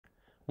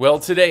Well,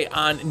 today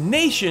on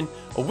Nation,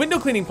 a window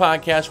cleaning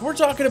podcast, we're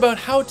talking about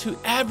how to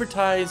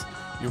advertise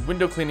your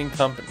window cleaning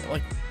company.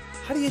 Like,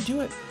 how do you do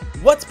it?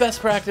 What's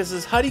best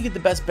practices? How do you get the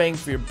best bang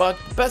for your buck,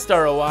 best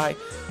ROI?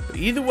 But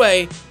either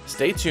way,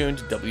 stay tuned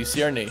to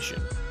WCR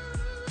Nation.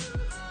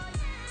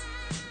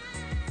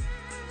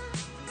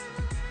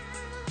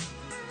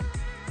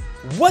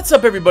 What's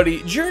up,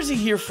 everybody? Jersey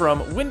here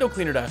from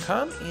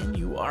windowcleaner.com, and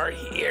you are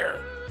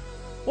here.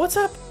 What's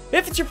up?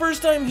 If it's your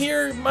first time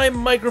here, my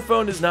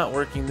microphone is not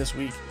working this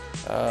week.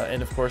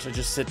 And of course, I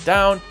just sit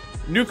down.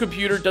 New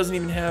computer doesn't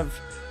even have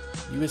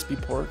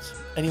USB ports.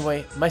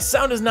 Anyway, my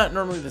sound is not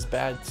normally this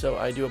bad, so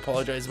I do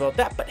apologize about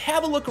that. But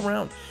have a look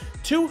around.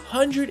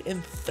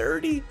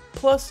 230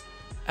 plus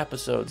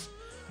episodes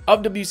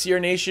of WCR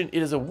Nation.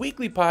 It is a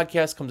weekly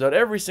podcast, comes out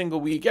every single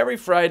week, every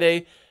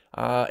Friday,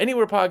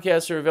 anywhere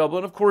podcasts are available.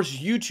 And of course,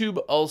 YouTube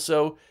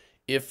also,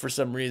 if for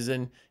some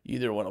reason you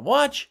either want to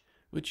watch,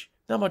 which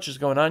not much is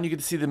going on, you get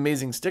to see the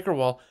amazing sticker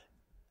wall,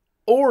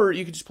 or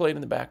you can just play it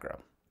in the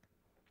background.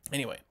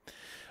 Anyway,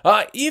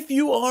 if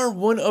you are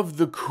one of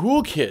the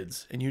cool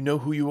kids, and you know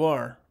who you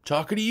are,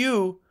 talking to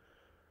you,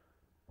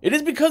 it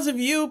is because of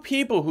you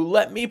people who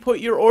let me put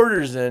your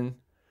orders in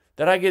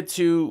that I get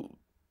to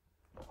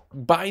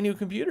buy new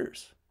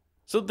computers.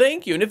 So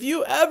thank you. And if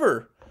you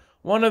ever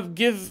want to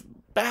give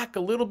back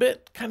a little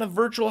bit, kind of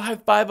virtual high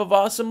five of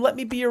awesome, let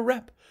me be your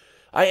rep.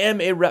 I am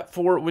a rep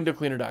for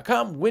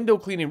windowcleaner.com, window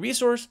cleaning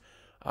resource.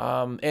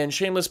 And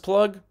shameless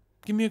plug,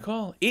 give me a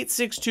call,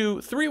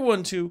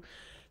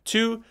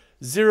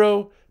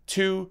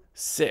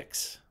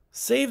 862-312-2026.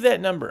 Save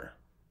that number.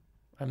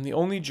 I'm the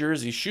only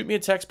Jersey. Shoot me a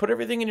text, put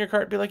everything in your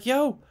cart, be like,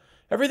 yo,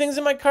 everything's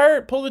in my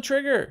cart, pull the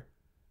trigger.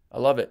 I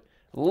love it.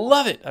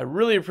 Love it. I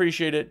really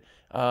appreciate it.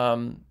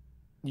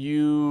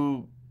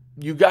 You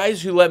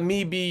guys who let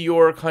me be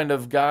your kind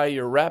of guy,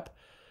 your rep,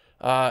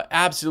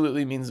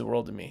 absolutely means the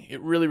world to me. It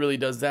really, really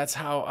does. That's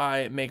how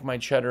I make my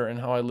cheddar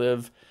and how I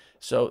live.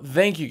 So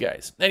thank you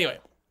guys. Anyway,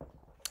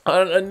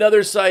 on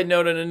another side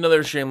note and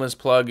another shameless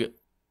plug,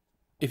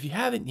 if you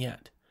haven't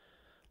yet,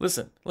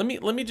 listen, let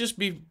me just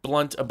be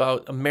blunt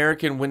about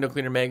American Window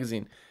Cleaner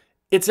Magazine.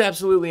 It's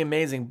absolutely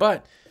amazing,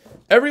 but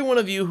every one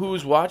of you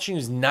who's watching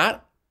who's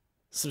not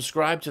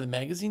subscribed to the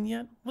magazine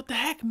yet, what the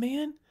heck,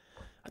 man?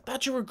 I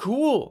thought you were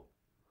cool.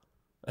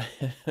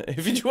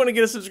 If you do want to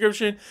get a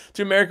subscription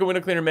to American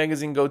Window Cleaner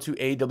Magazine, go to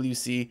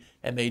awcmag.com,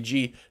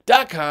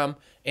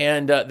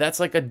 and that's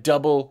like a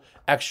double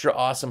extra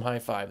awesome high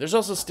five. There's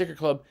also Sticker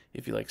Club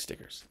if you like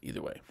stickers.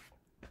 Either way.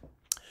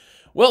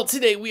 Well,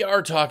 today we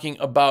are talking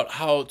about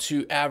how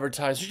to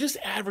advertise, or just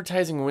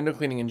advertising window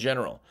cleaning in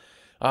general.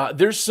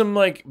 There's some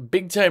like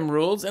big time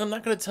rules, and I'm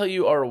not going to tell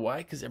you ROI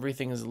because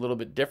everything is a little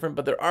bit different,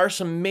 but there are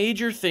some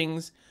major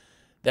things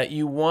that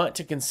you want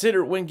to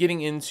consider when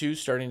getting into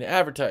starting to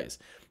advertise.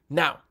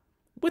 Now,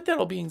 with that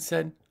all being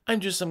said, I'm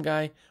just some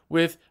guy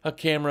with a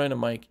camera and a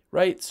mic,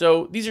 right?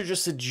 So these are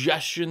just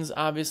suggestions,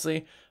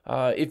 obviously.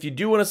 If you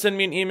do want to send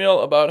me an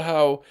email about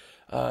how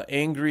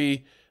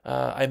angry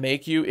I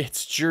make you,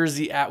 it's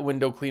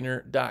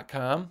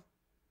jersey@windowcleaner.com.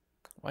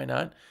 Why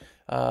not?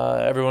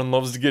 Everyone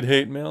loves to get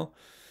hate mail.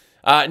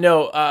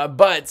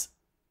 But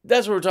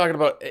that's what we're talking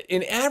about.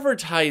 In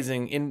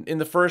advertising, in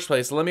the first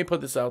place, let me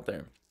put this out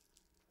there.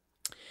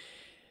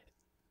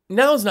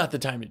 Now's not the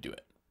time to do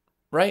it,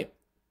 right?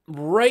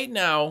 Right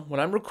now, when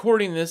I'm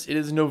recording this, it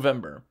is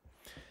November.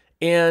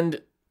 And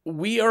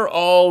we are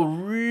all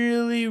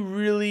really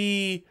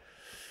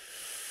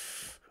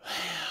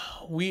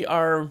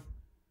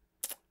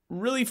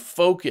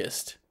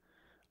focused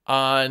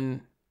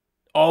on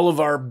all of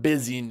our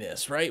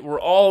busyness, right?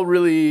 We're all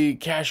really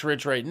cash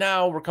rich right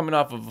now. We're coming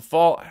off of a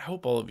fall. I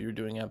hope all of you are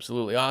doing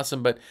absolutely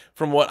awesome. But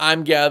from what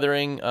I'm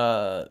gathering,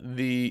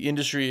 the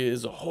industry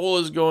as a whole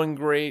is going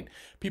great.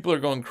 People are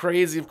going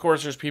crazy. Of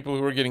course, there's people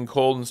who are getting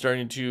cold and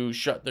starting to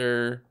shut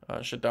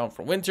down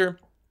for winter.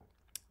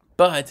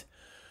 But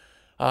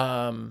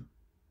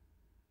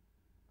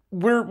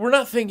we're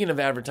not thinking of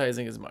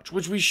advertising as much,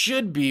 which we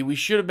should be. We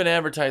should have been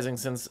advertising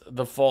since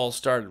the fall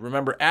started.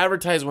 Remember,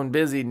 advertise when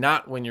busy,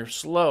 not when you're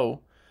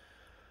slow.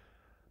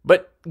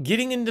 But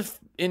getting into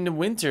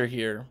winter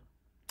here,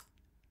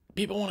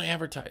 people want to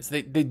advertise.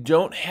 They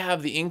don't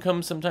have the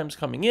income sometimes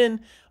coming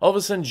in. All of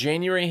a sudden,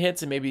 January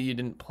hits, and maybe you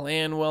didn't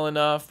plan well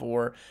enough,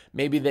 or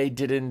maybe they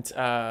didn't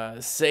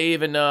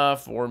save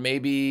enough, or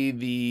maybe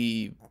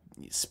the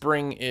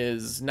spring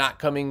is not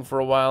coming for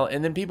a while,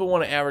 and then people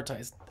want to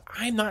advertise.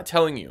 I'm not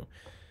telling you,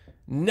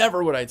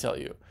 never would I tell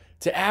you,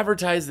 to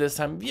advertise this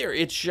time of year.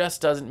 It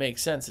just doesn't make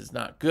sense. It's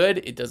not good.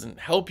 It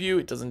doesn't help you.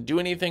 It doesn't do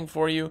anything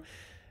for you.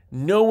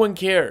 No one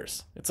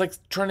cares. It's like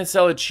trying to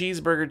sell a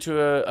cheeseburger to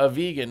a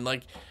vegan.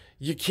 Like,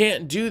 you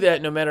can't do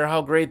that no matter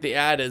how great the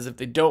ad is. If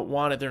they don't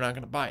want it, they're not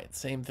going to buy it.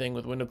 Same thing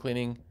with window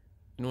cleaning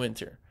in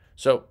winter.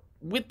 So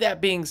with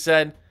that being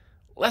said,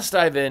 let's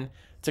dive in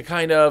to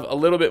kind of a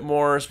little bit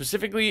more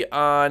specifically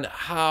on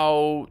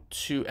how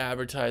to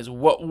advertise,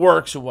 what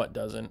works and what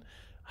doesn't,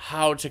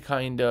 how to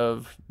kind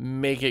of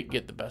make it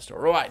get the best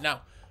ROI.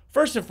 Now,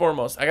 first and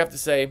foremost, I have to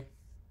say,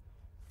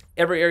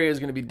 Every area is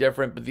going to be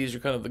different, but these are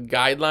kind of the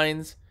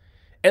guidelines.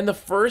 And the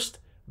first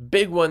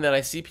big one that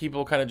I see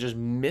people kind of just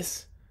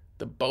miss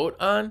the boat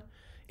on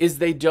is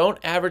they don't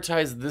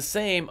advertise the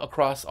same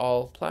across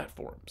all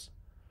platforms.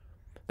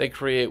 They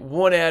create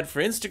one ad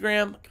for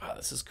Instagram. Oh,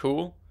 this is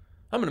cool.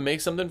 I'm going to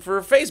make something for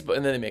Facebook.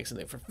 And then they make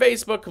something for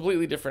Facebook,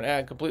 completely different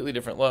ad, completely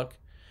different look.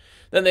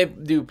 Then they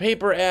do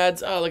paper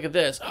ads. Oh, look at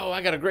this. Oh,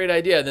 I got a great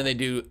idea. And then they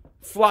do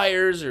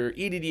flyers or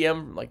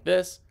EDDM like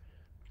this.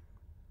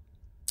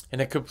 And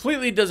it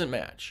completely doesn't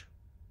match.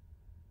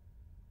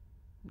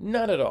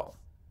 Not at all.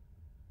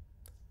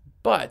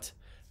 But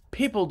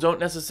people don't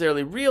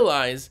necessarily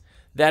realize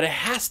that it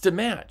has to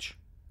match.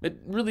 It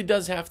really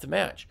does have to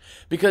match.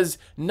 Because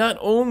not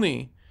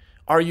only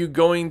are you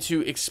going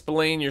to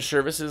explain your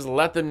services,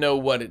 let them know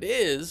what it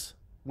is,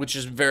 which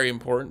is very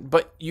important,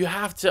 but you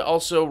have to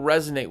also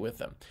resonate with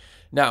them.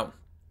 Now,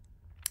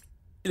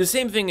 the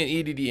same thing in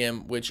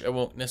EDDM, which I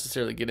won't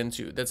necessarily get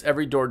into. That's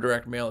every door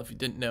direct mail, if you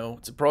didn't know.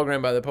 It's a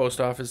program by the post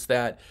office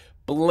that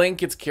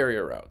blankets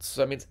carrier routes.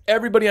 So that means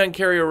everybody on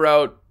carrier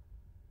route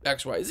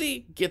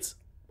XYZ gets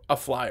a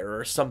flyer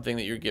or something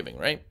that you're giving,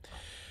 right?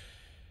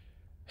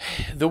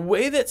 The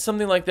way that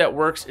something like that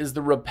works is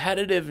the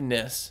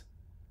repetitiveness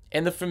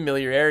and the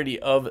familiarity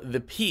of the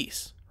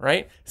piece,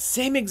 right?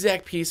 Same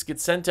exact piece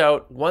gets sent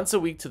out once a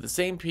week to the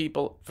same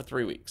people for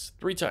 3 weeks,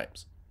 3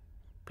 times.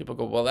 People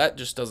go, well, that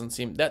just doesn't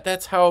seem,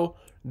 that's how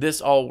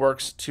this all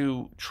works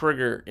to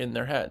trigger in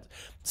their heads.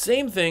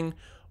 Same thing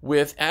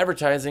with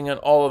advertising on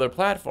all other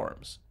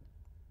platforms.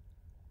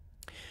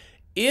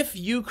 If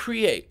you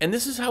create, and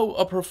this is how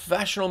a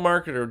professional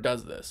marketer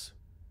does this,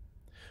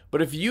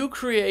 but if you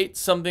create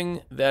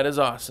something that is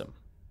awesome,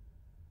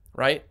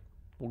 right?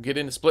 We'll get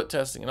into split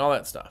testing and all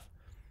that stuff.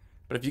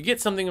 But if you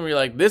get something where you're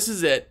like, this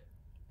is it,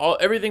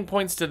 everything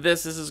points to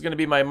this is going to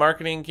be my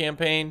marketing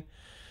campaign,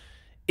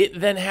 it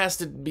then has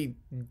to be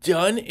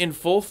done in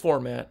full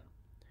format,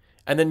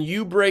 and then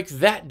you break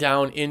that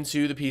down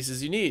into the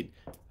pieces you need.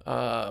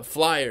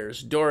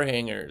 Flyers, door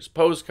hangers,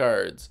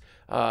 postcards,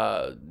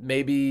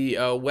 maybe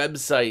a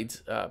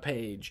website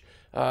page,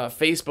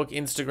 Facebook,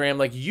 Instagram.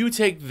 Like, you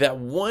take that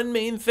one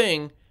main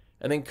thing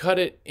and then cut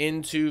it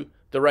into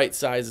the right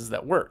sizes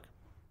that work.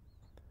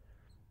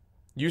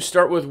 You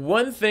start with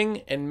one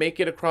thing and make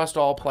it across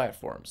all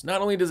platforms. Not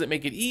only does it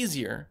make it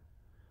easier,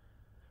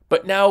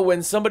 but now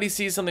when somebody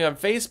sees something on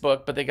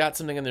Facebook, but they got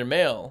something in their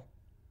mail,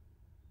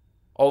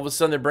 all of a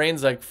sudden their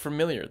brain's like,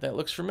 familiar. That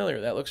looks familiar.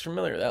 That looks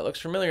familiar. That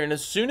looks familiar. And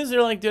as soon as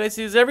they're like, dude, I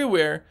see this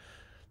everywhere,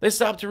 they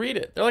stop to read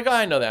it. They're like, oh,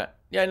 I know that.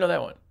 Yeah, I know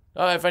that one.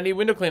 If I need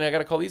window cleaning, I got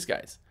to call these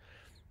guys.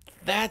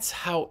 That's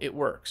how it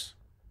works.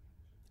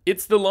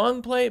 It's the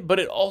long play, but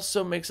it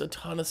also makes a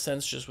ton of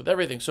sense just with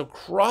everything. So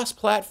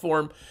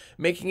cross-platform,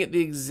 making it the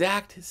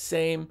exact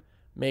same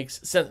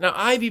makes sense. Now,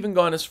 I've even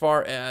gone as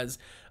far as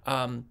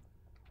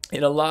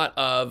in a lot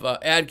of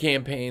ad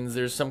campaigns,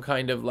 there's some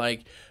kind of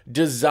like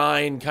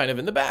design kind of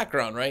in the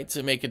background, right?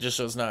 To make it just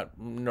so it's not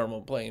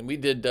normal playing. We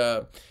did,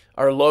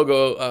 our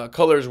logo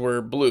colors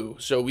were blue.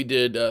 So we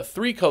did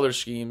 3 color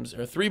schemes,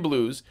 or 3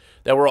 blues,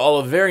 that were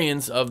all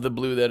variants of the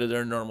blue that is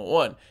our normal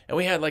one. And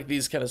we had like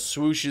these kind of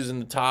swooshes in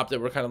the top that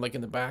were kind of like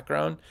in the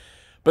background.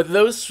 But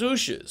those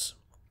swooshes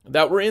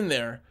that were in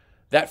there,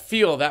 that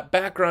feel, that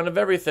background of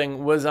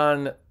everything was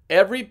on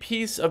every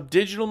piece of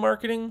digital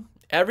marketing,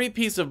 every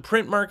piece of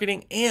print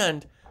marketing,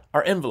 and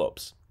our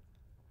envelopes.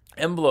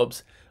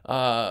 Envelopes,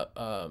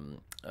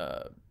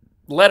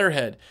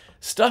 letterhead,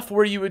 stuff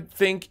where you would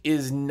think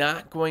is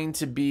not going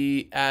to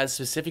be as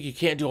specific. You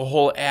can't do a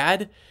whole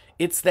ad.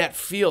 It's that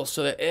feel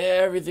so that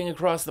everything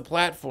across the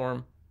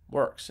platform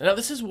works. Now,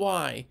 this is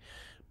why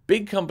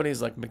big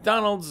companies like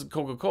McDonald's,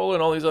 Coca-Cola,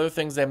 and all these other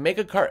things, they make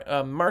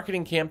a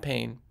marketing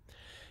campaign,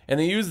 and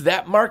they use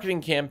that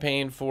marketing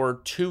campaign for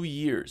 2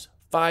 years,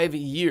 5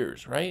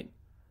 years, right?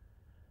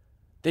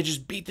 They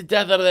just beat the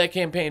death out of that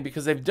campaign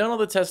because they've done all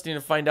the testing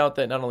to find out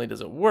that not only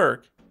does it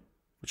work,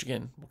 which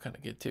again, we'll kind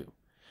of get to,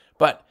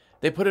 but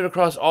they put it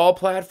across all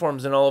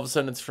platforms, and all of a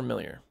sudden it's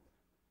familiar.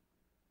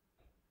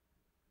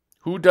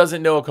 Who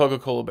doesn't know a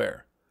Coca-Cola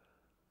bear,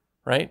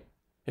 right?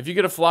 If you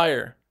get a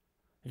flyer,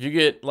 if you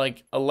get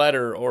like a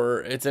letter, or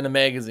it's in a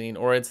magazine,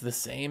 or it's the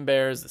same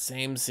bears, the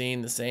same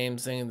scene, the same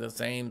thing, the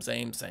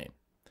same.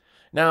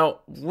 Now,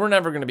 we're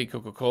never going to be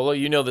Coca-Cola.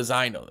 You know this,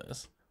 I know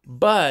this.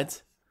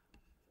 But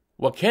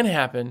what can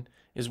happen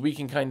is we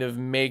can kind of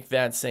make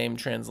that same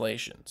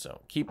translation.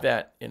 So keep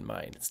that in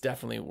mind. It's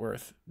definitely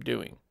worth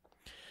doing.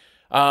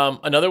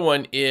 Another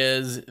one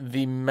is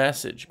the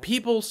message.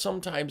 People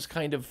sometimes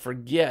kind of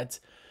forget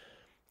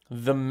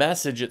the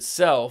message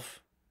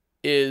itself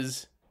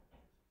is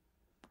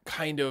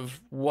kind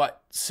of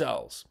what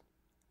sells.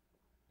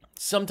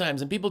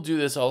 Sometimes, and people do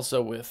this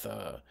also with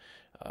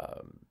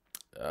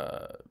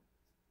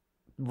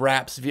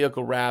wraps,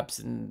 vehicle wraps,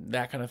 and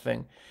that kind of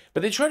thing.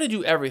 But they try to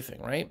do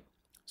everything, right?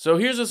 So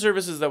here's the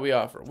services that we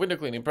offer: window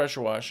cleaning,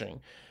 pressure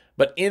washing.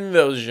 But in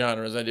those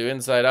genres, I do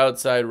inside,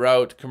 outside,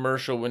 route,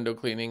 commercial window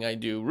cleaning. I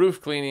do roof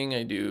cleaning.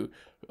 I do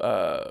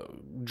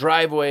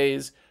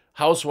driveways,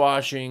 house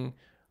washing,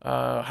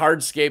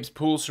 hardscapes,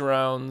 pool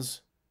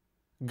surrounds,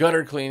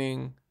 gutter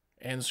cleaning,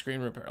 and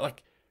screen repair.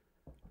 Like,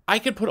 I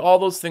could put all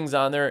those things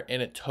on there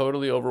and it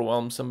totally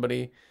overwhelms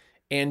somebody.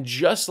 And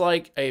just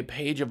like a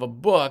page of a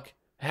book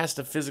has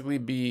to physically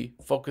be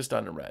focused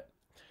on and read.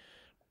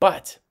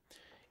 But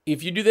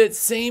if you do that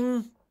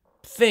same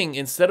thing,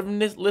 instead of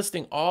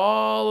listing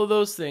all of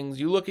those things,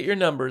 you look at your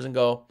numbers and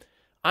go,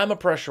 I'm a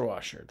pressure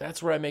washer.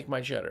 That's where I make my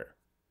cheddar.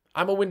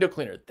 I'm a window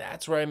cleaner.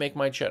 That's where I make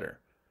my cheddar.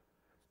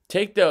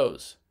 Take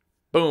those.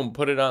 Boom,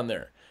 put it on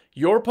there.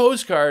 Your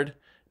postcard,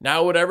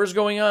 now whatever's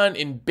going on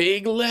in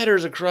big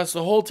letters across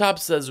the whole top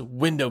says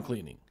window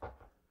cleaning.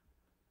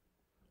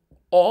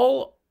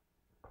 All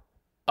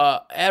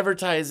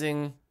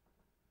advertising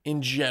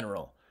in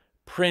general,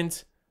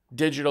 print,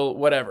 digital,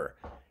 whatever,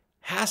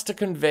 has to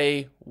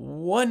convey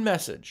one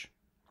message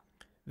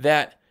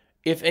that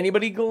if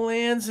anybody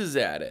glances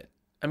at it,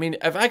 I mean,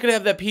 if I could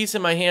have that piece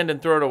in my hand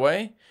and throw it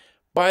away,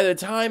 by the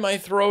time I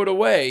throw it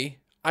away,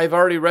 I've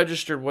already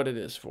registered what it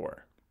is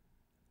for.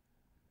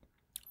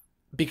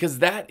 Because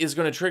that is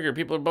going to trigger.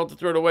 People are about to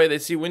throw it away. They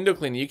see window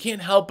cleaning. You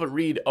can't help but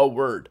read a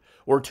word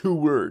or two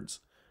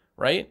words,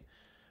 right?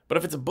 But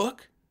if it's a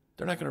book,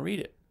 they're not going to read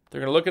it. They're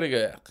going to look at it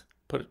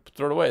and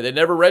throw it away. They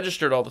never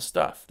registered all the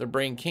stuff. Their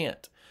brain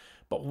can't.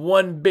 But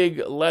one big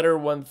letter,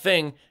 one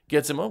thing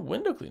gets them, oh,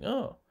 window clean.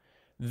 Oh.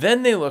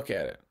 Then they look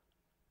at it.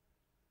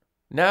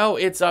 Now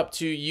it's up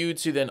to you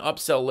to then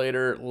upsell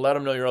later, let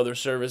them know your other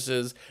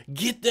services,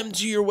 get them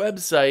to your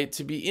website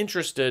to be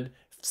interested,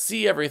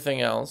 see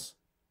everything else,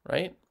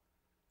 right?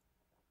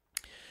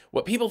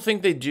 What people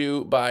think they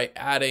do by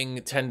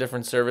adding 10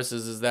 different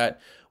services is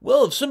that,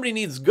 well, if somebody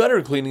needs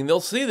gutter cleaning, they'll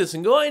see this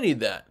and go, I need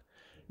that.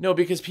 No,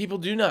 because people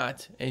do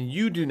not, and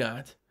you do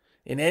not,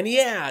 in any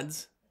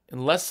ads,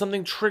 unless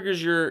something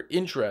triggers your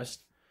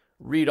interest,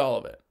 read all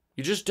of it.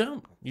 You just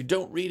don't. You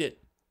don't read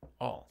it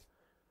all.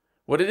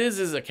 What it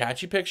is a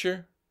catchy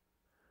picture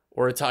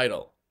or a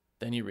title.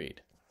 Then you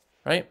read,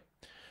 right?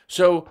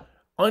 So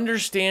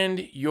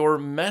understand your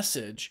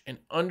message and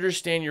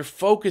understand you're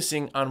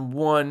focusing on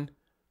one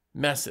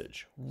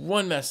message.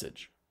 One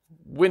message.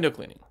 Window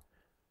cleaning.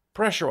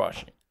 Pressure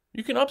washing.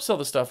 You can upsell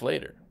the stuff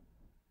later.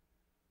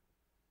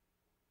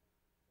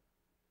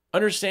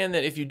 Understand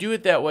that if you do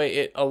it that way,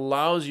 it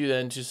allows you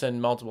then to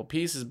send multiple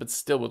pieces, but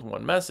still with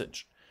one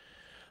message.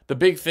 The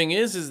big thing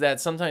is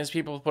that sometimes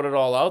people put it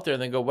all out there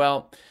and they go,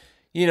 well,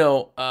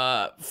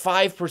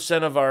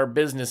 5% of our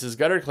business is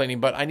gutter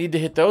cleaning, but I need to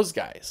hit those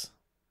guys.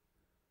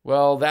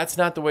 Well, that's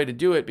not the way to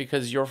do it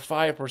because your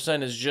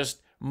 5% is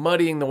just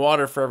muddying the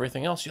water for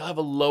everything else. You'll have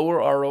a lower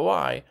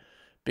ROI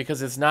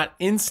because it's not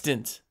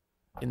instant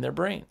in their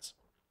brains.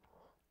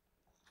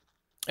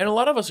 And a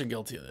lot of us are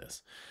guilty of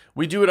this.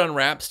 We do it on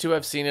wraps too.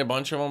 I've seen a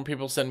bunch of them.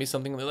 People send me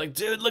something. They're like,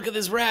 dude, look at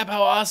this wrap.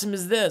 How awesome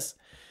is this?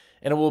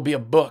 And it will be a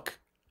book.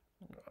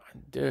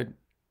 Dude,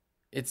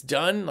 it's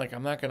done. Like,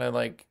 I'm not going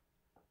to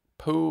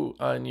poo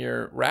on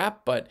your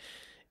wrap, but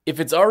if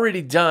it's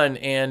already done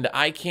and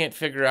I can't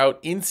figure out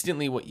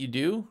instantly what you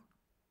do,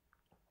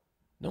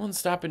 no one's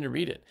stopping to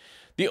read it.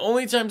 The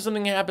only time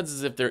something happens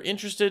is if they're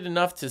interested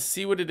enough to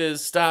see what it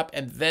is, stop,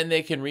 and then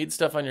they can read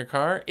stuff on your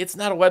car. It's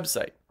not a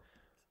website.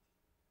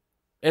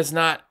 It's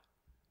not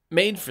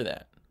made for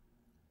that.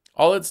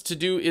 All it's to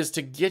do is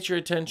to get your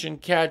attention,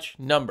 catch,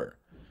 number,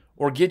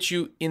 or get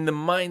you in the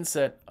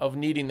mindset of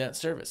needing that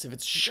service. If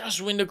it's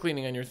just window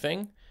cleaning on your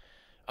thing,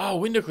 oh,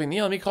 window cleaning,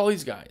 yeah, let me call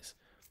these guys.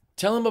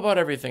 Tell them about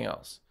everything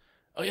else.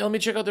 Oh, yeah, let me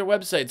check out their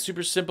website.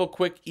 Super simple,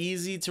 quick,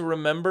 easy to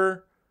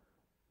remember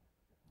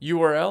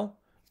URL.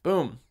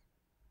 Boom.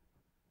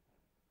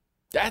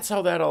 That's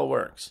how that all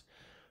works.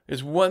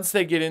 Is once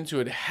they get into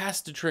it, it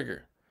has to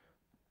trigger.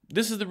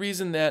 This is the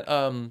reason that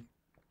a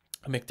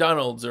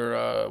McDonald's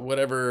or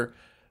whatever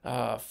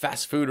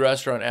fast food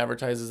restaurant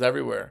advertises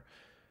everywhere.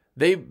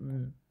 They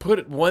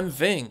put one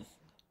thing.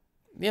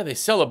 Yeah, they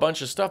sell a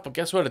bunch of stuff, but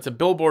guess what? It's a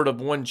billboard of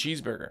one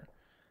cheeseburger.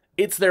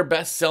 It's their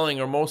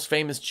best-selling or most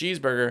famous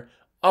cheeseburger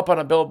up on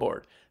a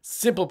billboard.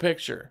 Simple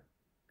picture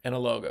and a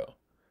logo.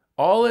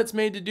 All it's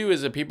made to do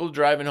is that people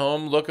driving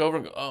home look over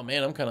and go, oh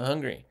man, I'm kind of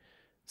hungry.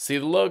 See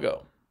the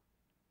logo.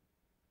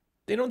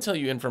 They don't tell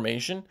you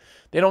information.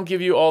 They don't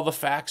give you all the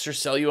facts or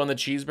sell you on the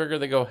cheeseburger.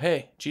 They go,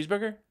 hey,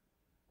 cheeseburger?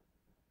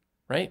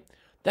 Right?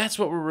 That's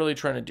what we're really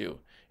trying to do,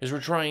 is we're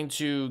trying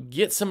to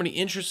get somebody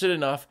interested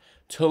enough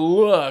to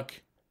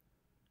look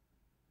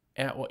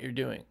at what you're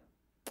doing.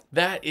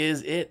 That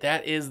is it.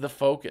 That is the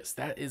focus.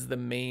 That is the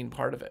main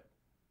part of it.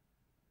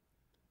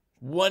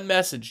 One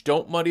message.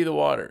 Don't muddy the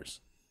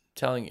waters. I'm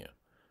telling you.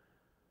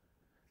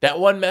 That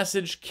one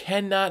message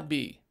cannot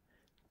be.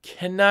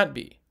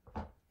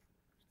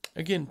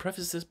 Again,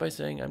 preface this by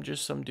saying I'm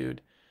just some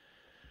dude.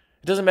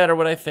 It doesn't matter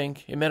what I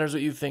think. It matters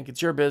what you think.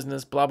 It's your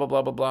business. Blah, blah,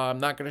 blah, blah, blah. I'm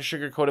not going to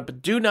sugarcoat it,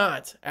 but do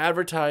not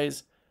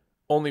advertise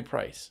only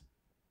price.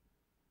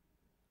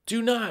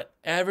 Do not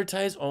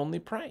advertise only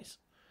price.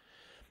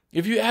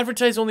 If you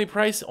advertise only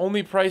price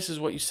is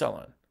what you sell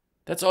on.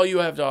 That's all you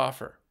have to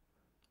offer.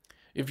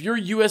 If your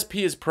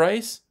USP is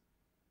price,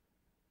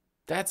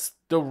 that's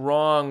the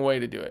wrong way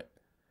to do it.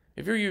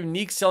 If your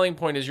unique selling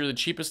point is you're the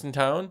cheapest in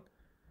town,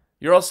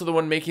 You're also the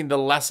one making the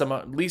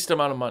least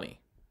amount of money.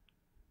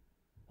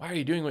 Why are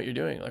you doing what you're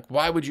doing? Like,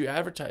 why would you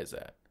advertise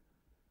that?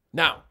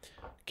 Now,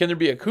 can there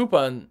be a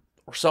coupon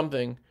or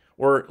something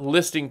or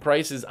listing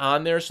prices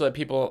on there so that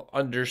people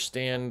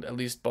understand at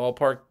least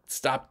ballpark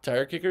stop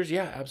tire kickers?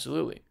 Yeah,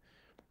 absolutely.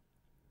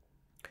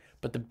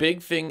 But the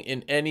big thing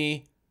in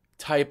any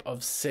type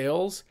of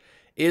sales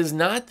is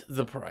not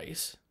the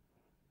price.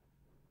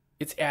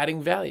 It's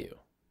adding value.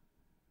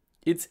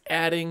 It's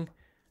adding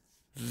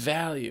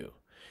value.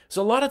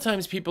 So a lot of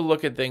times people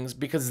look at things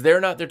because they're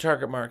not their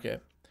target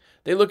market.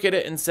 They look at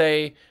it and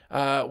say,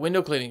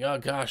 window cleaning. Oh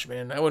gosh,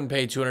 man, I wouldn't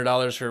pay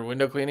 $200 for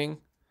window cleaning.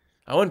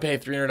 I wouldn't pay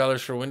 $300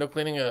 for window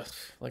cleaning.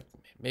 Like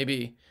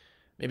maybe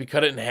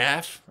cut it in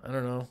half. I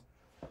don't know.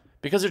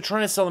 Because they're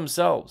trying to sell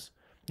themselves.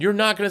 You're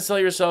not going to sell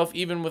yourself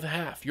even with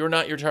half. You're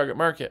not your target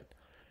market.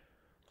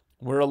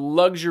 We're a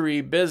luxury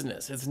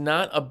business. It's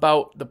not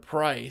about the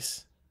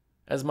price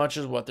as much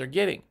as what they're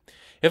getting.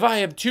 If I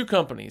have two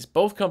companies,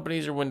 both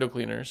companies are window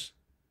cleaners,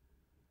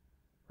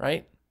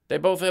 right? They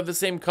both have the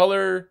same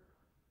color.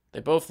 They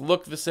both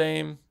look the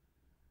same.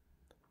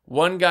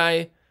 One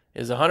guy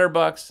is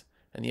 $100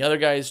 and the other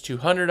guy is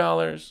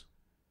 $200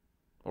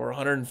 or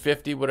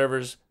 $150,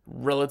 whatever's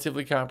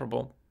relatively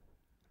comparable.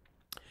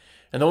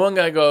 And the one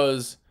guy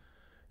goes,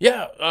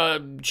 yeah,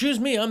 choose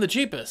me, I'm the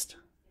cheapest.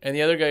 And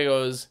the other guy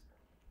goes,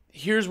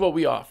 here's what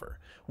we offer.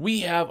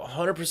 We have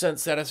 100%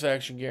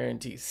 satisfaction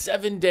guarantee,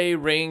 7-day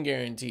rain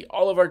guarantee.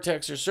 All of our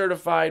techs are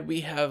certified.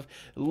 We have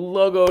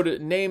logoed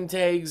name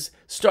tags,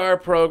 star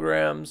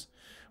programs.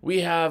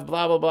 We have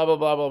blah, blah, blah, blah,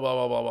 blah, blah,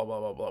 blah, blah, blah, blah,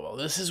 blah, blah, blah.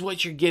 This is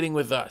what you're getting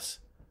with us.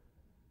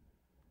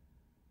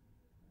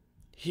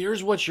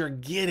 Here's what you're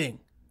getting.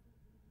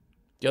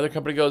 The other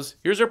company goes,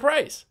 here's our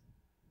price.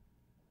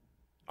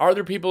 Are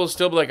there people who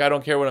still be like, I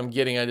don't care what I'm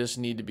getting, I just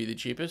need to be the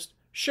cheapest?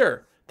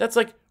 Sure. That's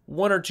like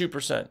 1 or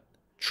 2%.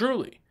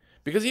 Truly.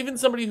 Because even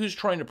somebody who's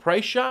trying to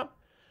price shop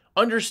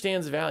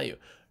understands value.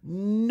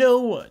 No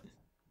one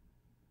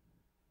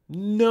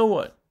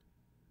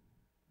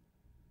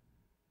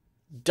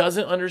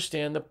doesn't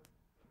understand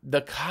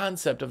the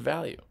concept of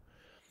value.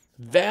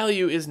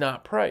 Value is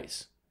not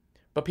price.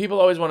 But people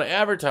always want to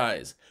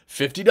advertise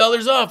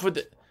 $50 off with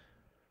it.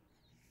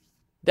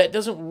 That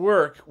doesn't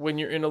work when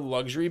you're in a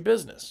luxury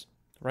business,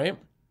 right?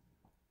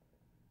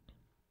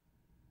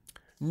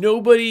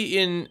 Nobody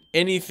in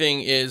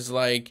anything is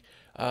like,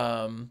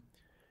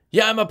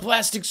 yeah, I'm a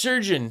plastic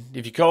surgeon.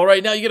 If you call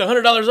right now, you get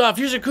 $100 off.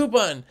 Here's a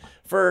coupon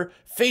for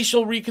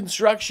facial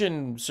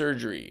reconstruction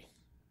surgery.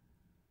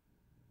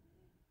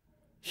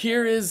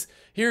 Here is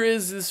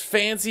this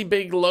fancy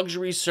big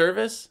luxury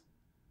service.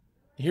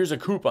 Here's a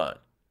coupon.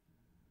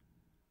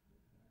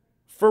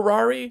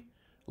 Ferrari,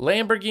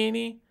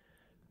 Lamborghini,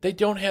 they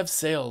don't have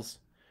sales.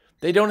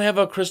 They don't have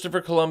a Christopher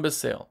Columbus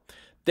sale.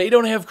 They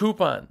don't have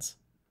coupons.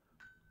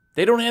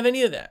 They don't have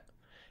any of that.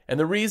 And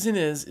the reason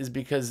is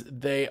because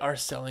they are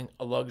selling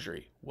a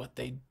luxury. What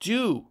they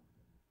do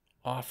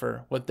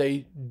offer, what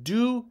they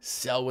do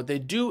sell, what they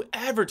do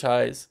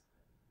advertise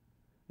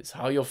is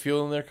how you'll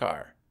feel in their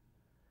car.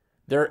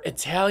 Their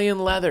Italian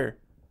leather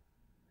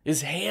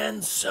is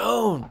hand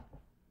sewn.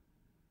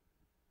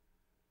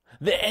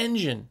 The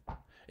engine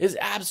is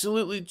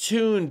absolutely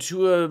tuned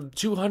to a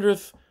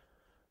 200th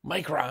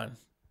micron.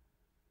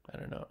 I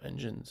don't know,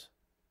 engines.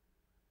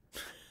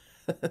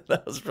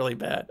 That was really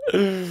bad.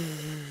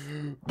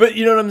 But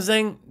you know what I'm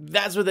saying?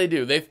 That's what they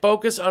do. They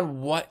focus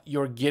on what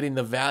you're getting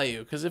the value.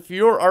 Because if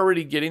you're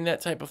already getting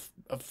that type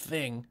of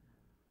thing,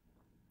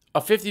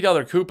 a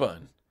 $50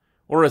 coupon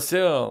or a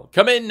sale,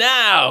 come in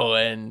now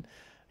and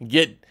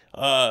get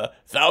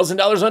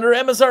 $1,000 under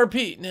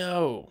MSRP.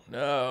 No.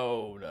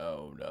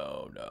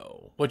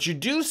 What you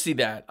do see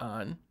that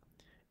on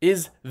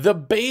is the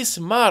base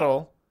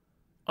model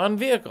on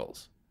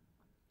vehicles.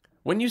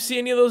 When you see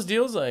any of those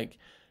deals like,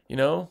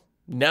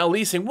 now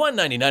leasing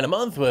 $199 a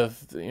month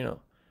with,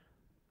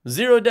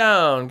 zero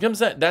down,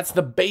 that's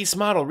the base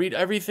model. Read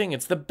everything.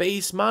 It's the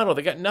base model.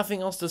 They got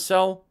nothing else to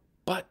sell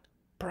but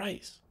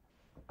price.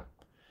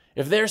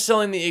 If they're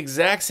selling the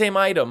exact same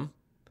item,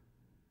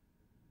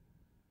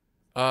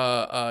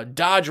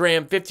 Dodge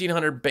Ram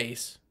 1500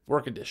 base,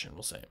 work edition,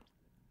 we'll say,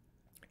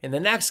 and the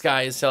next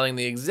guy is selling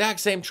the exact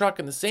same truck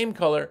in the same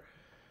color,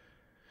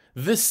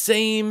 the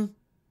same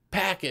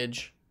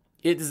package,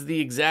 it is the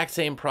exact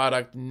same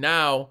product.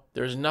 Now,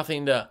 there's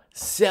nothing to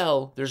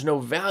sell. There's no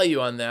value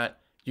on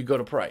that. You go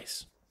to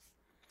price.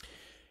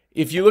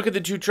 If you look at the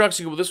two trucks,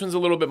 you go, well, this one's a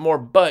little bit more,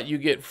 but you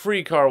get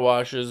free car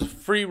washes,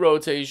 free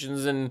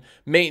rotations and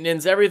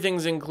maintenance.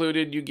 Everything's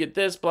included. You get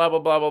this, blah, blah,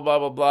 blah, blah, blah,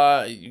 blah,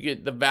 blah. You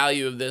get the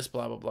value of this,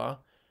 blah, blah, blah.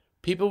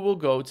 People will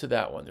go to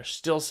that one. They're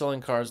still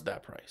selling cars at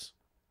that price.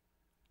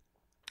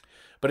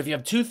 But if you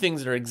have two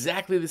things that are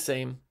exactly the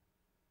same,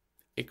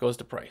 it goes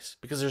to price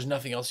because there's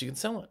nothing else you can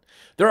sell it.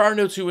 There are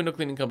no two window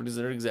cleaning companies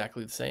that are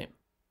exactly the same.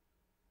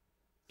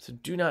 So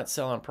do not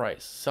sell on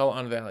price, sell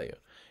on value.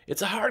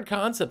 It's a hard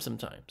concept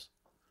sometimes.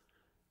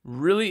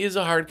 Really is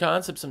a hard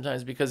concept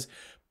sometimes because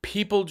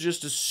people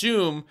just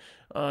assume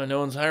no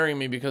one's hiring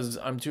me because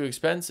I'm too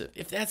expensive.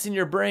 If that's in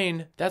your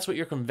brain, that's what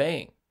you're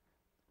conveying.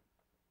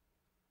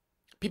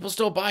 People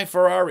still buy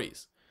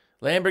Ferraris,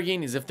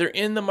 Lamborghinis. If they're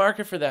in the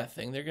market for that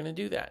thing, they're going to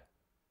do that.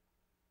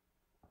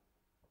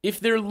 If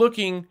they're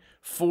looking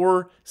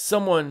for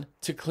someone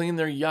to clean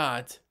their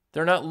yacht,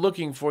 they're not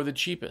looking for the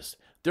cheapest.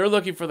 They're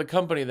looking for the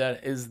company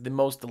that is the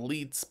most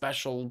elite,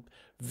 special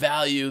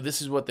value.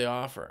 This is what they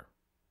offer.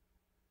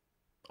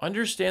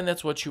 Understand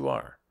that's what you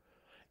are.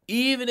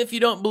 Even if you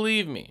don't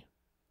believe me,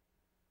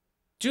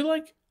 do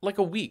like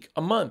a week,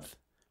 a month.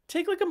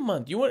 Take like a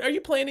month. Are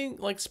you planning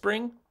like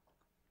spring?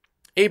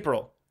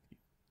 April,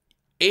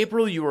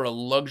 you are a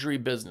luxury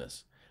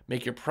business.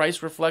 Make your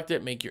price reflect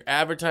it. Make your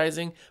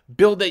advertising.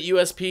 Build that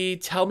USP.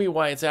 Tell me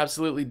why it's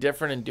absolutely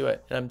different and do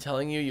it. And I'm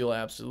telling you, you'll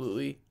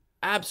absolutely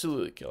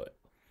kill it.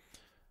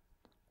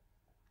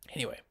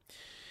 Anyway,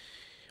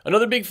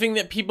 another big thing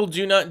that people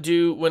do not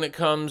do when it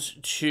comes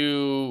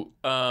to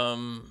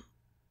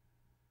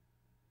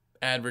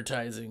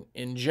advertising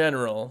in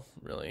general,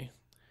 really,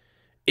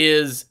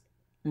 is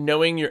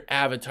knowing your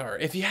avatar.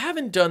 If you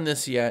haven't done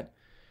this yet,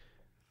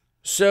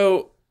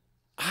 so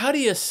how do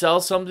you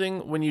sell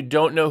something when you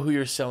don't know who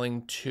you're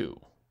selling to?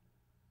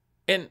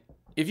 And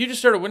if you just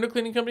start a window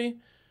cleaning company,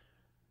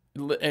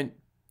 and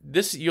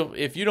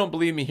if you don't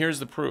believe me, here's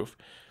the proof.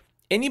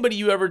 Anybody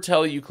you ever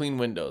tell you clean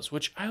windows,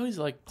 which I always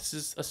like, this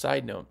is a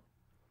side note.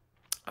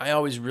 I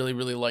always really,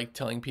 really like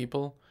telling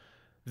people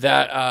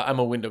that I'm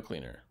a window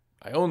cleaner.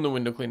 I own the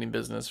window cleaning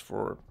business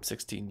for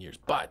 16 years,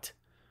 but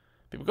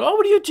people go, oh,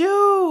 what do you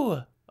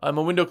do? I'm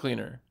a window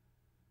cleaner.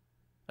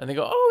 And they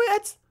go, oh,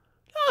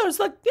 there's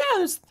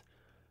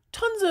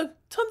tons of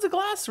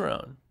glass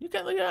around. You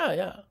can,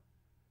 yeah.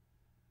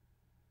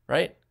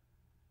 Right?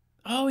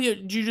 Oh, yeah,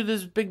 did you do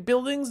those big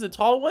buildings, the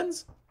tall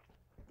ones?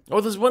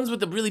 Oh, those ones with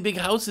the really big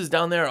houses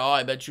down there. Oh,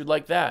 I bet you'd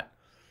like that.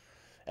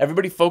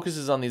 Everybody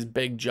focuses on these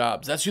big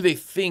jobs. That's who they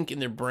think in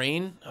their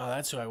brain. Oh,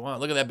 that's who I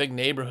want. Look at that big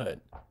neighborhood,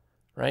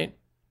 right?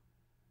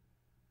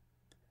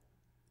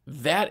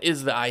 That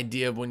is the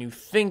idea of when you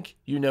think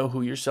you know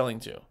who you're selling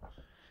to.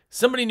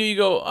 Somebody new, you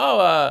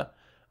go,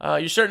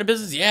 you're starting a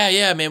business?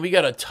 Yeah, man, we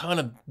got a ton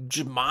of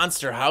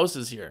monster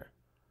houses here.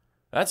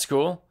 That's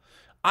cool.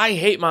 I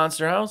hate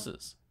monster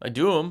houses. I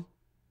do them,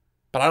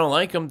 but I don't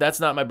like them. That's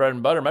not my bread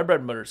and butter. My bread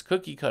and butter is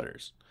cookie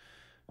cutters.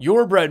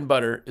 Your bread and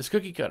butter is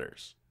cookie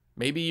cutters.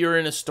 Maybe you're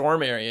in a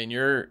storm area and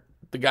you're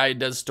the guy who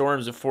does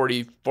storms at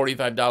 $40,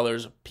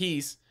 $45 a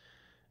piece,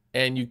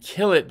 and you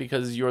kill it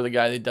because you're the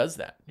guy that does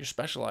that. You're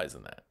specialized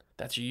in that.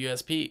 That's your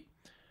USP,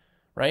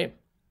 right?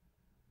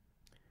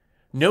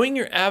 Knowing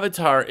your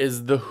avatar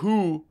is the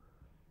who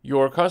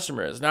your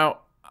customer is. Now,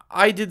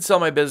 I did sell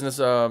my business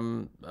a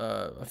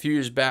few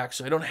years back,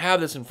 so I don't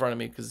have this in front of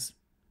me because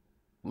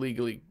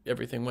legally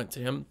everything went to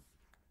him.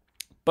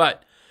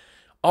 But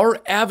our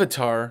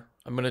avatar,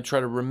 I'm going to try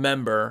to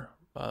remember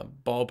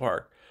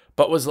ballpark,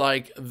 but was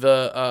like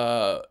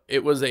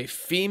it was a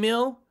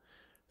female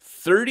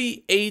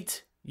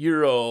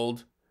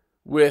 38-year-old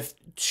with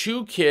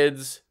 2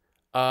 kids,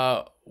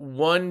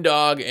 1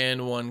 dog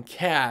and 1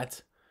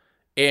 cat.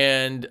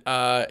 And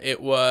it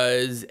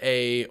was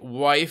a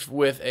wife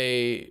with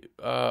a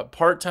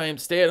part-time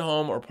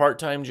stay-at-home or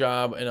part-time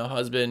job and a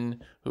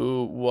husband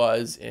who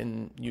was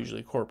in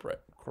usually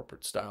corporate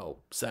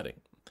style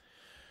setting.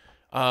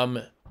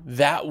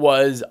 That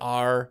was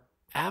our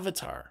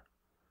avatar.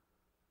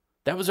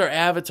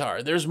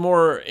 There's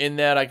more in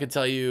that. I could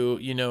tell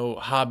you,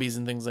 hobbies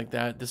and things like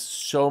that. There's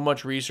so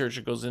much research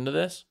that goes into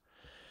this.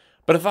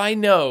 But if I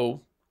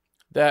know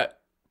that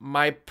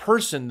my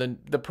person,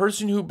 the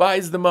person who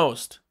buys the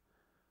most,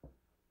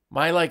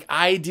 my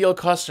ideal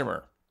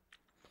customer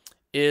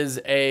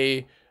is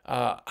a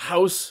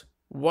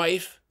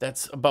housewife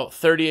that's about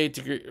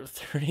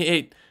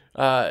 38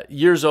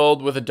 years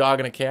old with a dog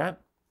and a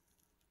cat,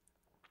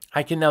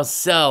 I can now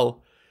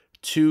sell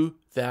to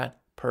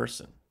that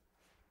person.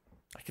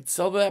 I could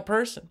sell to that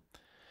person.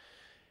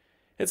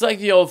 It's like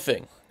the old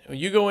thing.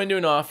 You go into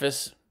an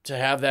office to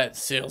have that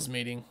sales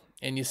meeting,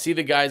 and you see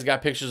the guy's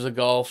got pictures of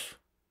golf,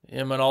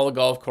 him on all the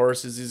golf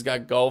courses. He's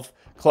got golf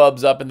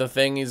clubs up in the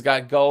thing. He's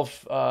got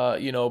golf,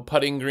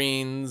 putting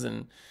greens,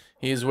 and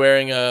he's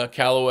wearing a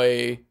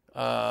Callaway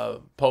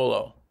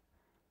polo.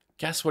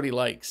 Guess what he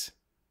likes?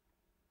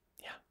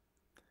 Yeah,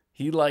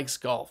 he likes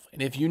golf.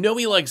 And if you know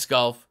he likes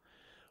golf,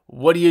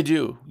 what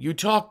do? You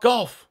talk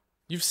golf.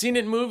 You've seen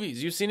it in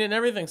movies. You've seen it in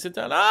everything. Sit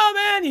down. Oh,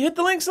 man, you hit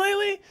the links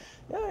lately?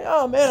 Yeah,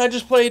 oh, man, I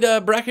just played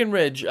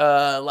Breckenridge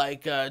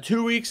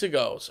 2 weeks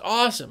ago. It's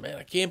awesome, man.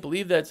 I can't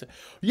believe that.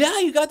 Yeah,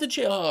 you got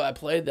the Oh, I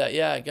played that.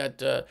 Yeah, I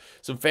got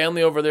some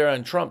family over there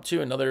on Trump,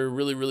 too. Another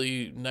really,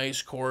 really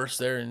nice course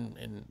there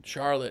in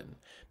Charlotte.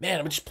 Man,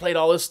 I just played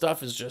all this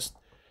stuff. Is just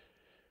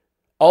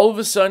all of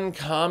a sudden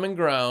common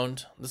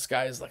ground. This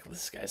guy's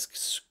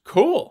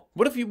cool.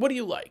 What do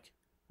you like?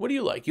 What do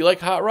you like? You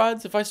like hot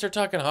rods? If I start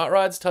talking hot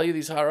rods, tell you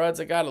these hot rods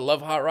I got. I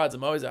love hot rods.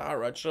 I'm always at hot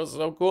rod shows.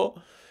 So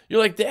cool. You're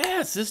like,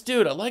 yes, this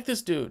dude. I like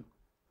this dude.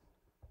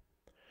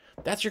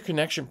 That's your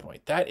connection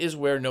point. That is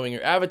where knowing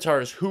your avatar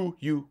is who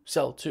you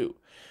sell to.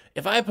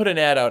 If I put an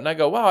ad out and I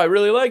go, wow, I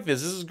really like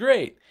this. This is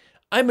great.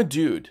 I'm a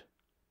dude.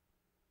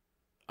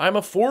 I'm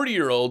a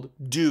 40-year-old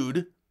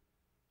dude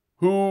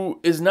who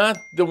is not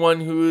the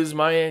one who is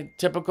my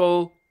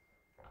typical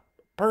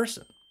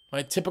person,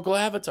 my typical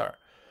avatar.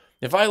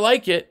 If I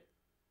like it,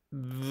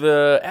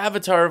 the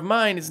avatar of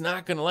mine is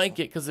not going to like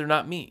it because they're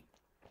not me.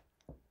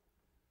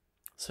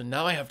 So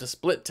now I have to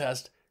split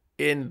test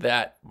in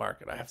that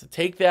market. I have to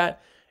take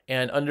that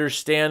and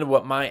understand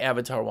what my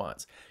avatar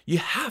wants. You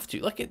have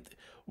to.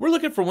 We're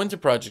looking for winter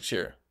projects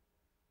here.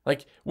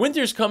 Like,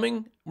 winter's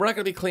coming. We're not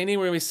going to be cleaning.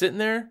 We're going to be sitting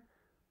there.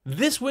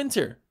 This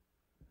winter,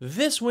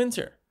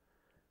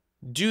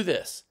 do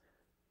this.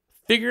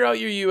 Figure out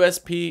your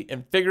USP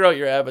and figure out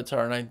your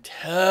avatar. And I'm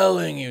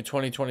telling you,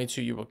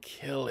 2022, you will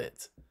kill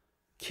it.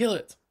 Kill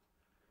it.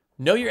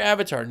 Know your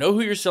avatar. Know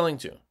who you're selling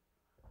to.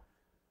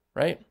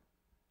 Right?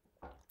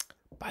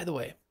 By the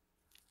way,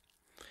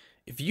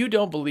 if you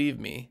don't believe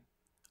me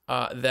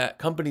that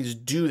companies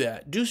do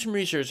that, do some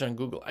research on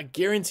Google. I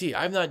guarantee,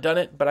 I've not done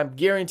it, but I'm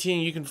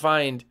guaranteeing you can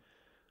find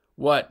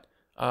what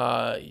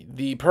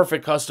the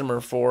perfect customer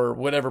for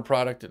whatever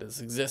product it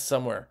is exists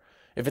somewhere.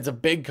 If it's a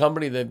big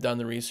company, they've done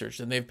the research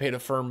and they've paid a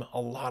firm a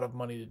lot of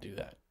money to do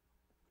that.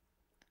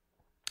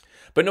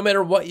 But no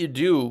matter what you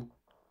do,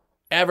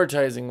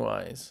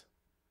 advertising-wise,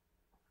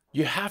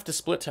 you have to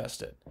split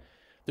test it.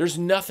 There's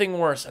nothing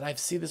worse, and I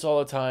see this all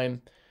the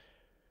time.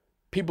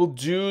 People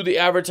do the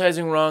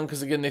advertising wrong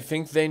because, again, they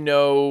think they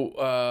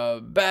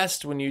know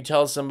best when you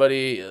tell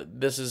somebody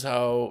this is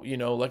how,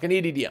 like an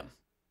EDDM.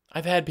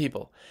 I've had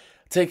people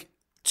take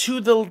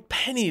to the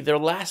penny their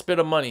last bit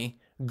of money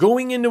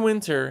going into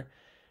winter,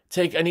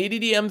 take an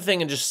EDDM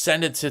thing and just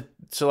send it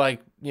to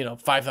like,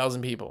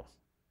 5,000 people.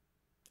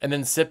 And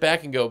then sit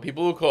back and go,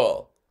 people will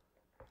call.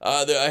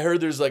 I heard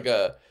there's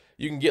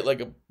you can get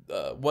like a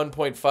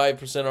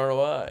 1.5%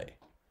 ROI.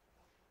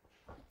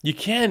 You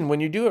can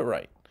when you do it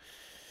right.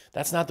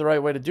 That's not the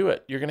right way to do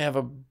it. You're going to have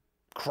a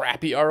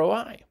crappy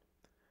ROI.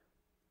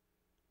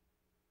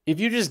 If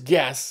you just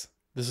guess,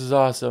 this is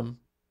awesome,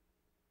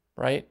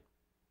 right?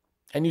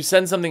 And you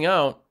send something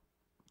out,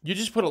 you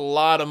just put a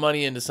lot of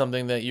money into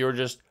something that you're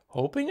just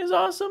hoping is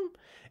awesome.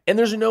 And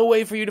there's no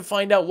way for you to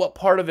find out what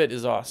part of it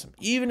is awesome.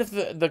 Even if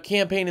the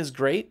campaign is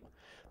great,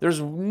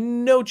 there's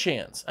no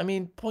chance. I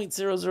mean,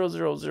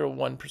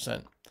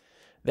 0.00001%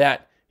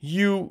 that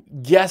you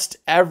guessed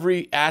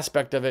every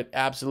aspect of it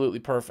absolutely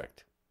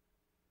perfect.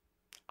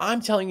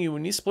 I'm telling you,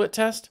 when you split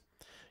test,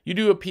 you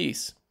do a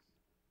piece.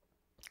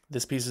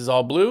 This piece is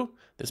all blue.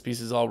 This piece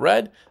is all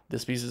red.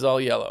 This piece is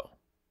all yellow.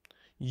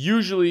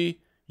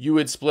 Usually, you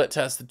would split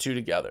test the two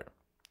together.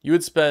 You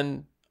would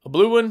spend a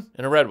blue one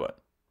and a red one.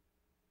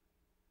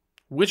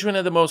 Which one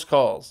had the most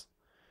calls?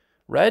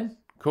 Red?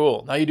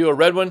 Cool. Now you do a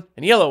red one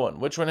and a yellow one.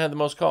 Which one had the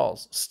most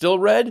calls? Still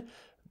red?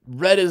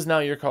 Red is now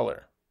your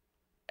color.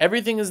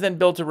 Everything is then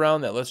built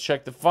around that. Let's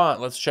check the font.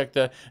 Let's check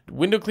the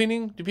window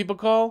cleaning. Do people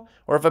call?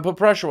 Or if I put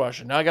pressure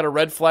washing. Now I got a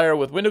red flyer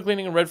with window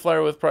cleaning and red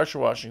flyer with pressure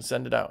washing.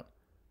 Send it out.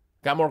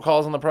 Got more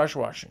calls on the pressure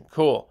washing.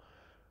 Cool.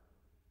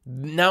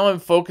 Now I'm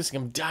focusing.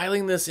 I'm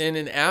dialing this in,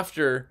 and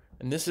after,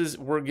 and this is,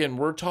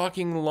 we're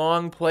talking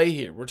long play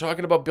here. We're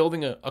talking about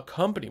building a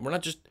company. We're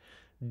not just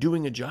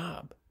doing a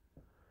job.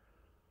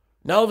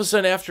 Now all of a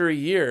sudden, after a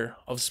year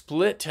of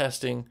split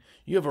testing,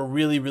 you have a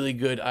really, really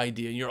good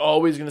idea. You're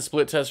always going to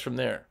split test from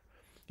there.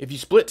 If you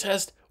split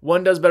test,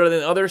 one does better than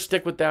the other,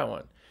 stick with that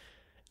one.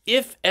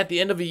 If at the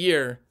end of a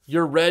year,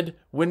 your red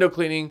window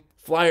cleaning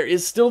flyer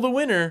is still the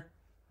winner,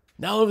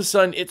 now all of a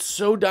sudden it's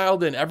so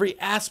dialed in, every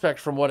aspect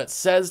from what it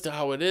says to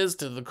how it is,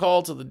 to the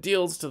call, to the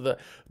deals, to the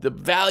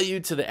value,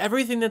 to the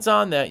everything that's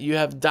on that, you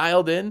have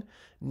dialed in.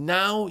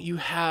 Now you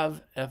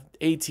have an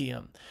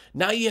ATM.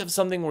 Now you have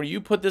something where you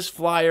put this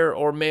flyer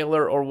or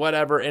mailer or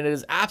whatever, and it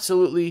is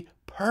absolutely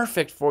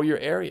perfect for your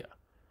area.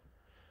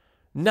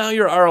 Now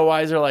your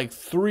ROIs are like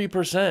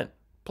 3%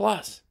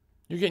 plus.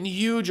 You're getting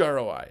huge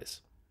ROIs.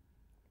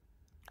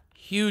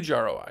 Huge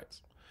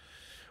ROIs.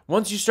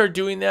 Once you start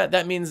doing that,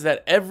 that means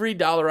that every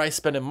dollar I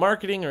spend in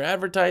marketing or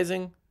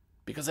advertising,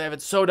 because I have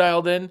it so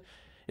dialed in,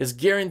 is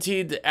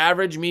guaranteed to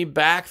average me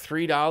back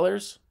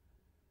 $3.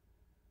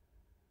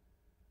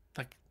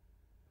 Like,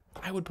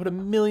 I would put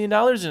 $1 million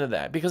into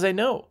that because I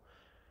know.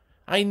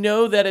 I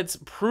know that it's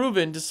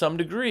proven to some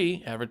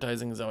degree.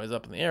 Advertising is always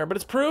up in the air, but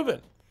it's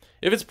proven.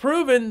 If it's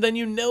proven, then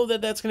you know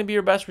that that's going to be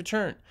your best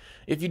return.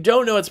 If you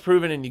don't know it's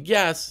proven and you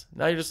guess,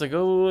 now you're just like,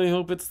 oh, I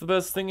hope it's the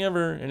best thing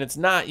ever. And it's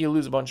not, you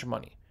lose a bunch of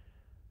money.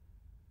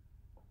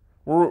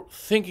 We're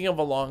thinking of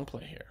a long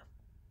play here,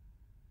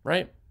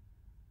 right?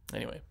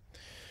 Anyway,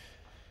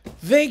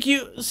 thank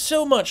you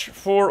so much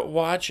for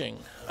watching.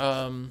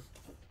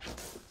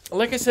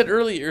 Like I said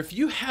earlier, if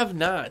you have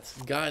not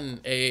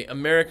gotten a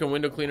American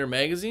Window Cleaner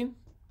magazine,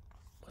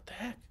 what the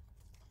heck?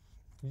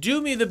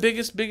 Do me the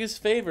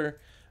biggest favor.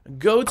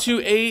 Go to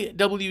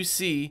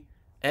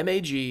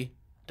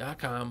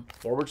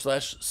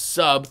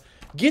awcmag.com/sub.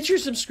 Get your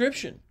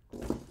subscription.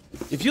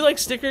 If you like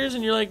stickers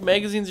and you're like,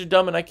 magazines are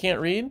dumb and I can't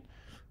read,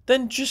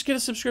 then just get a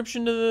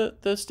subscription to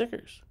the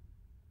stickers.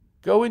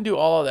 Go and do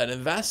all of that.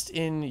 Invest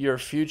in your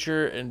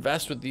future.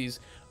 Invest with the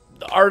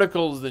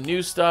articles, the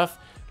new stuff.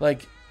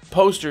 Like,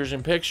 posters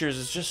and pictures.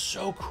 It's just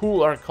so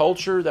cool. Our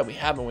culture that we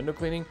have in window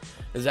cleaning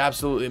is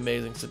absolutely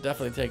amazing. So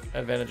definitely take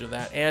advantage of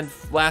that. And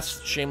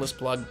last shameless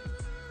plug,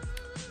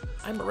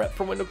 I'm a rep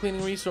for Window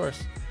Cleaning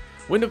Resource.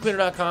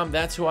 Windowcleaner.com,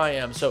 that's who I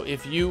am. So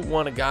if you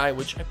want a guy,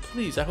 which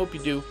I hope you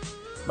do,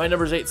 my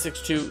number is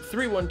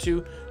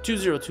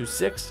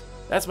 862-312-2026.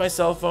 That's my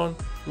cell phone.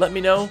 Let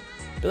me know.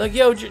 Be like,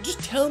 yo, just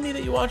tell me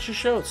that you watch your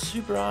show. It's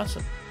super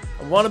awesome.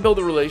 I want to build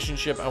a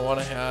relationship. I want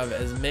to have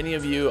as many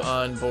of you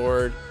on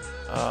board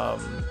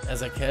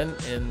as I can.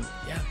 And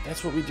yeah,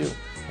 that's what we do.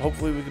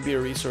 Hopefully we can be a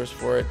resource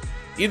for it.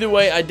 Either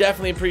way, I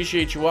definitely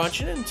appreciate you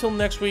watching. Until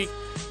next week,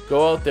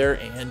 go out there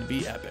and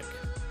be epic.